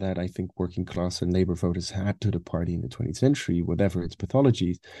affiliation that I think working class and Labour voters had to the party in the 20th century, whatever its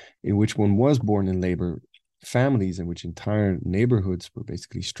pathologies, in which one was born in Labour families in which entire neighborhoods were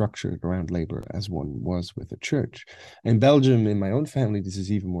basically structured around Labour as one was with a church. In Belgium, in my own family, this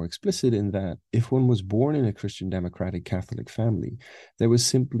is even more explicit in that if one was born in a Christian Democratic Catholic family, there was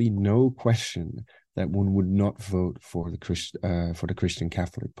simply no question that one would not vote for the Christian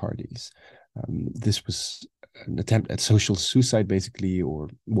Catholic parties. This was an attempt at social suicide, basically, or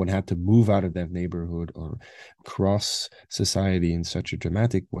one had to move out of that neighborhood or cross society in such a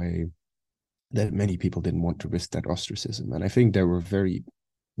dramatic way that many people didn't want to risk that ostracism. And I think there were very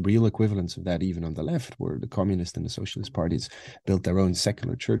real equivalents of that even on the left, where the communist and the socialist parties built their own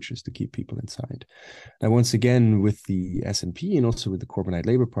secular churches to keep people inside. Now, once again, with the SNP and also with the Corbynite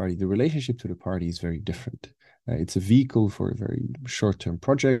Labour Party, the relationship to the party is very different. It's a vehicle for a very short-term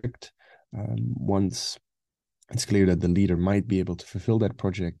project. Once it's clear that the leader might be able to fulfill that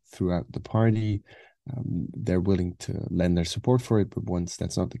project throughout the party, they're willing to lend their support for it, but once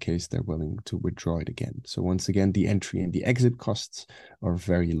that's not the case, they're willing to withdraw it again. So once again, the entry and the exit costs are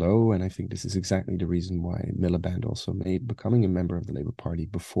very low, and I think this is exactly the reason why Miliband also made becoming a member of the Labour Party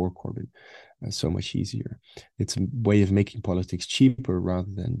before Corbyn so much easier. It's a way of making politics cheaper rather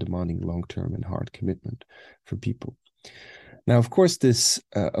than demanding long-term and hard commitment from people. Now, of course, this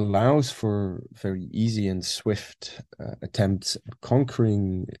allows for very easy and swift attempts at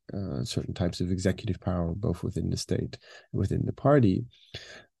conquering certain types of executive power, both within the state and within the party.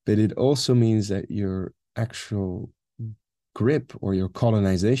 But it also means that your actual grip or your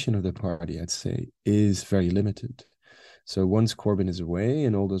colonization of the party, I'd say, is very limited. So once Corbyn is away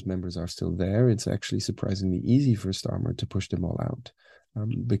and all those members are still there, it's actually surprisingly easy for Starmer to push them all out,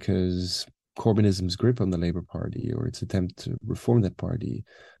 because Corbynism's grip on the Labour Party or its attempt to reform that party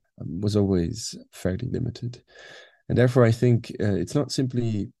was always fairly limited. And therefore, I think it's not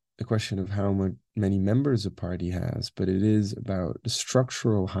simply a question of how many members a party has, but it is about the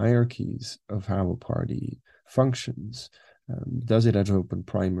structural hierarchies of how a party functions. Does it have open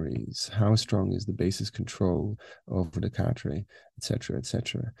primaries? How strong is the basis control over the cadre, etc.,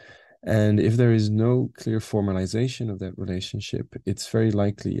 etc.? And if there is no clear formalization of that relationship, it's very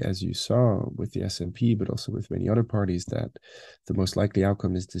likely, as you saw with the SNP, but also with many other parties, that the most likely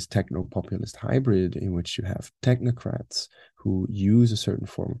outcome is this techno-populist hybrid in which you have technocrats who use a certain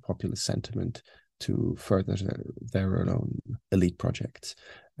form of populist sentiment to further their own elite projects.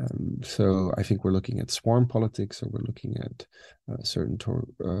 So I think we're looking at swarm politics, or we're looking at certain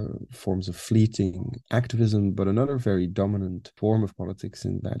forms of fleeting activism. But another very dominant form of politics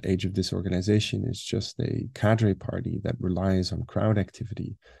in that age of disorganization is just a cadre party that relies on crowd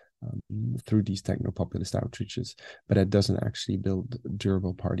activity through these techno-populist outreaches, but it doesn't actually build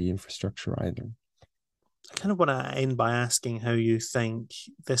durable party infrastructure either. I kind of want to end by asking how you think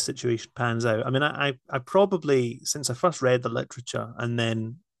this situation pans out. I mean, I probably, since I first read the literature, and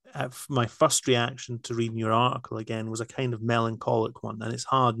then my first reaction to reading your article again was a kind of melancholic one. And it's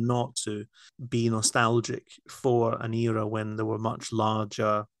hard not to be nostalgic for an era when there were much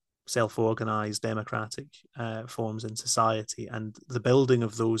larger self-organized democratic forms in society, and the building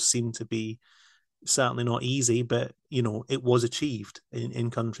of those seemed to be certainly not easy, but it was achieved in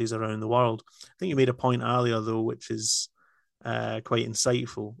countries around the world. I think you made a point earlier though, which is quite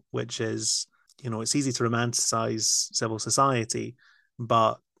insightful, which is it's easy to romanticize civil society,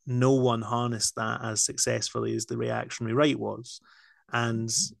 but no one harnessed that as successfully as the reactionary right was.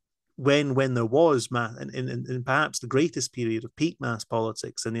 And when there was mass, in perhaps the greatest period of peak mass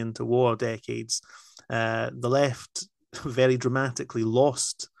politics in the interwar decades, the left very dramatically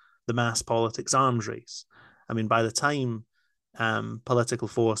lost the mass politics arms race. I mean, by the time political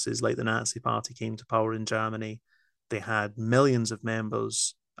forces like the Nazi Party came to power in Germany, they had millions of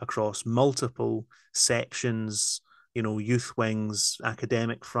members across multiple sections, youth wings,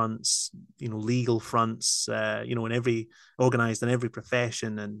 academic fronts, legal fronts, organized in every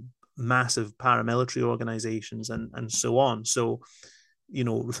profession, and massive paramilitary organizations, and so on. So,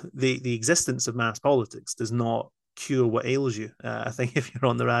 the existence of mass politics does not cure what ails you. I think if you're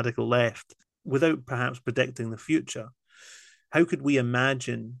on the radical left, without perhaps predicting the future, how could we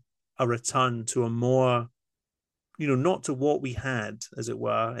imagine a return to a more, not to what we had, as it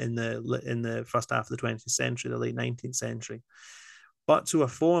were, in the first half of the 20th century, the late 19th century, but to a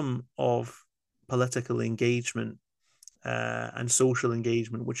form of political engagement and social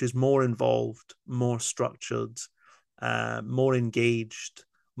engagement which is more involved, more structured, more engaged,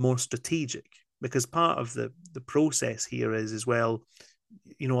 more strategic? Because part of the process here is as well,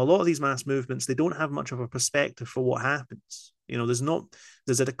 a lot of these mass movements, they don't have much of a perspective for what happens.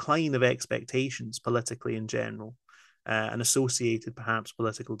 There's a decline of expectations politically in general, and associated perhaps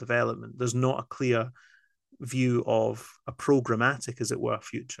political development. There's not a clear view of a programmatic, as it were,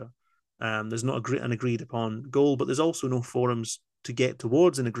 future. There's not an agreed upon goal, but there's also no forums to get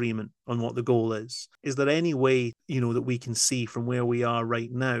towards an agreement on what the goal is. Is there any way, that we can see from where we are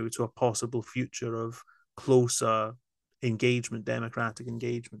right now to a possible future of closer engagement, democratic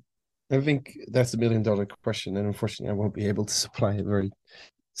engagement? I think that's the $1 million question, and unfortunately I won't be able to supply a very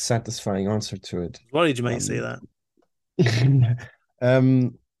satisfying answer to it. I was worried you might say that.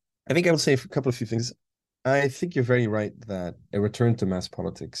 I think I will say a couple of few things. I think you're very right that a return to mass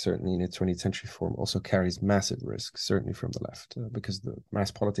politics, certainly in its 20th century form, also carries massive risks, certainly from the left, because the mass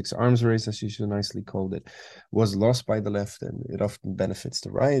politics arms race, as you so nicely called it, was lost by the left, and it often benefits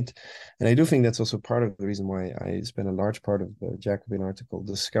the right. And I do think that's also part of the reason why I spent a large part of the Jacobin article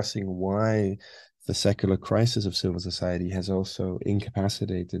discussing why the secular crisis of civil society has also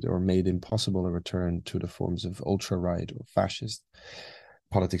incapacitated or made impossible a return to the forms of ultra-right or fascist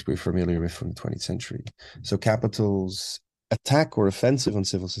politics we're familiar with from the 20th century. So capital's attack or offensive on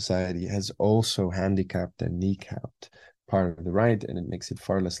civil society has also handicapped and kneecapped part of the right, and it makes it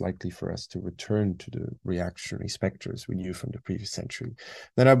far less likely for us to return to the reactionary specters we knew from the previous century.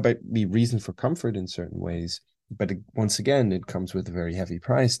 That might be reason for comfort in certain ways, but once again, it comes with a very heavy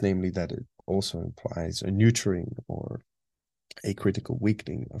price, namely that it also implies a neutering or a critical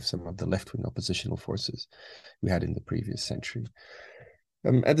weakening of some of the left-wing oppositional forces we had in the previous century.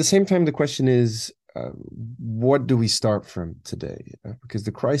 At the same time, the question is, what do we start from today? Because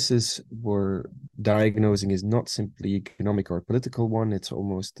the crisis we're diagnosing is not simply economic or political one. It's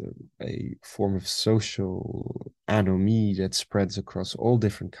almost a form of social anomie that spreads across all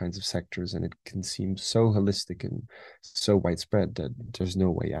different kinds of sectors, and it can seem so holistic and so widespread that there's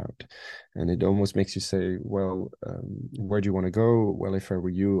no way out. And it almost makes you say, well, where do you want to go? Well, if I were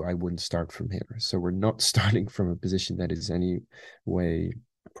you, I wouldn't start from here. So we're not starting from a position that is any way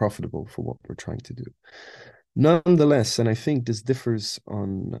profitable for what we're trying to do. Nonetheless, and I think this differs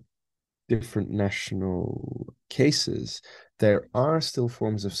on different national cases, there are still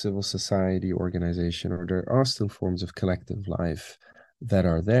forms of civil society organization, or there are still forms of collective life that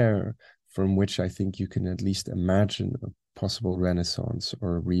are there, from which I think you can at least imagine a possible renaissance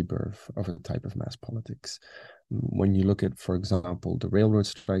or a rebirth of a type of mass politics. When you look at, for example, the railroad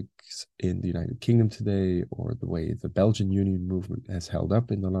strikes in the United Kingdom today, or the way the Belgian union movement has held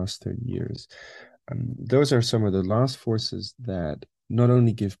up in the last 30 years, Those are some of the last forces that not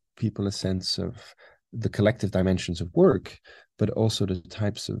only give people a sense of the collective dimensions of work, but also the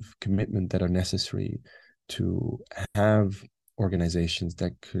types of commitment that are necessary to have organizations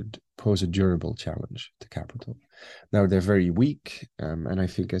that could pose a durable challenge to capital. Now, they're very weak, and I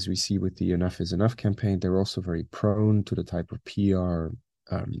think as we see with the Enough is Enough campaign, they're also very prone to the type of PR,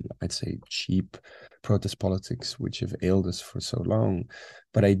 I'd say cheap protest politics, which have ailed us for so long.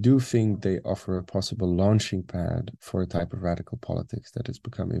 But I do think they offer a possible launching pad for a type of radical politics that has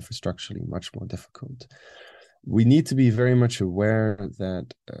become infrastructurally much more difficult. We need to be very much aware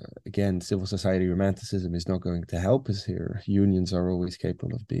that, again, civil society romanticism is not going to help us here. Unions are always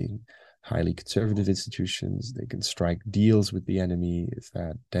capable of being highly conservative institutions. They can strike deals with the enemy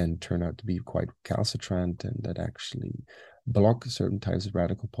that then turn out to be quite recalcitrant and that actually block certain types of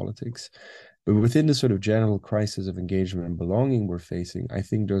radical politics. But within the sort of general crisis of engagement and belonging we're facing, I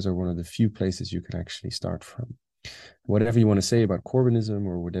think those are one of the few places you can actually start from. Whatever you want to say about Corbynism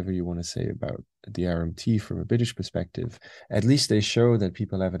or whatever you want to say about the RMT from a British perspective, at least they show that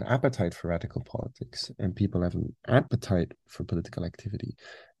people have an appetite for radical politics and people have an appetite for political activity.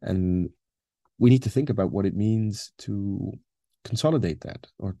 And we need to think about what it means to consolidate that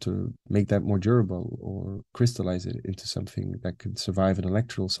or to make that more durable or crystallize it into something that could survive an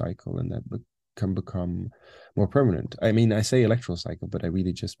electoral cycle and that can become more permanent. I mean, I say electoral cycle, but I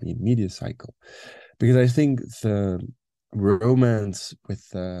really just mean media cycle. Because I think the romance with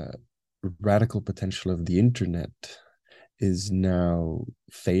the radical potential of the internet is now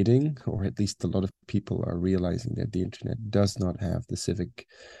fading, or at least a lot of people are realizing that the internet does not have the civic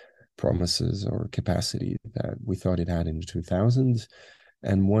promises or capacity that we thought it had in the 2000s.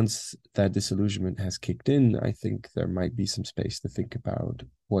 And once that disillusionment has kicked in, I think there might be some space to think about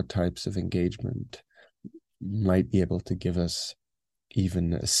what types of engagement might be able to give us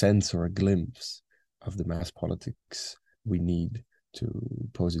even a sense or a glimpse of the mass politics we need to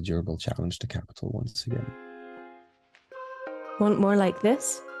pose a durable challenge to capital once again. Want more like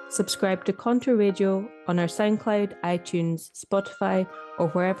this? Subscribe to Contour Radio on our SoundCloud, iTunes, Spotify, or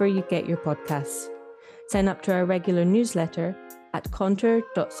wherever you get your podcasts. Sign up to our regular newsletter at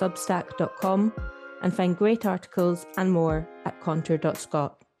contour.substack.com and find great articles and more at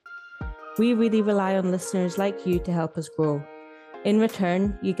contour.scot. We really rely on listeners like you to help us grow. In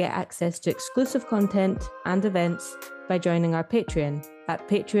return, you get access to exclusive content and events by joining our Patreon at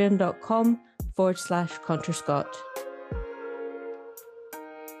patreon.com/ContoursScot.